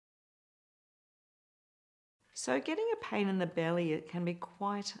So getting a pain in the belly, it can be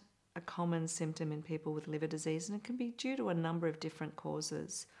quite a common symptom in people with liver disease, and it can be due to a number of different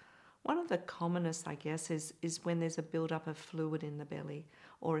causes. One of the commonest, I guess, is when there's a buildup of fluid in the belly,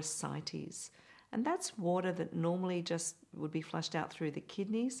 or ascites. And that's water that normally just would be flushed out through the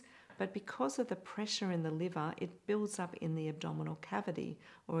kidneys, but because of the pressure in the liver, it builds up in the abdominal cavity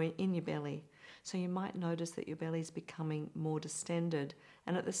or in your belly. So you might notice that your belly is becoming more distended,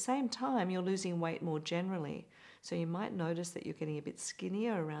 and at the same time you're losing weight more generally. So you might notice that you're getting a bit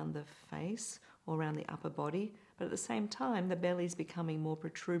skinnier around the face or around the upper body, but at the same time the belly is becoming more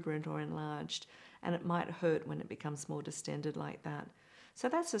protuberant or enlarged, and it might hurt when it becomes more distended like that. So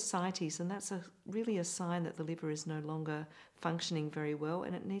that's ascites, and that's really a sign that the liver is no longer functioning very well,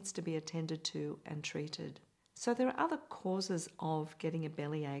 and it needs to be attended to and treated. So there are other causes of getting a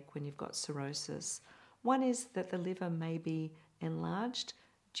bellyache when you've got cirrhosis. One is that the liver may be enlarged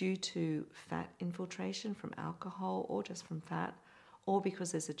due to fat infiltration from alcohol or just from fat, or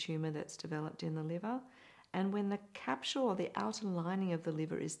because there's a tumour that's developed in the liver. And when the capsule or the outer lining of the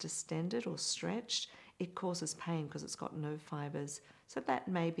liver is distended or stretched, it causes pain because it's got nerve fibres. So that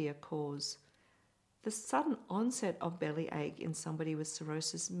may be a cause. The sudden onset of bellyache in somebody with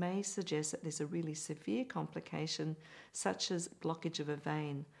cirrhosis may suggest that there's a really severe complication, such as blockage of a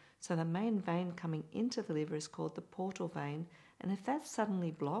vein. So the main vein coming into the liver is called the portal vein, and if that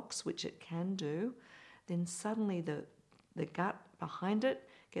suddenly blocks, which it can do, then suddenly the gut behind it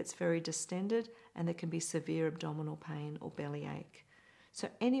gets very distended, and there can be severe abdominal pain or bellyache. So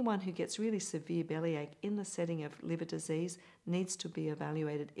anyone who gets really severe bellyache in the setting of liver disease needs to be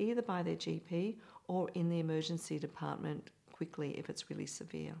evaluated either by their GP or in the emergency department quickly if it's really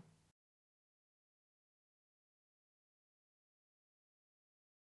severe.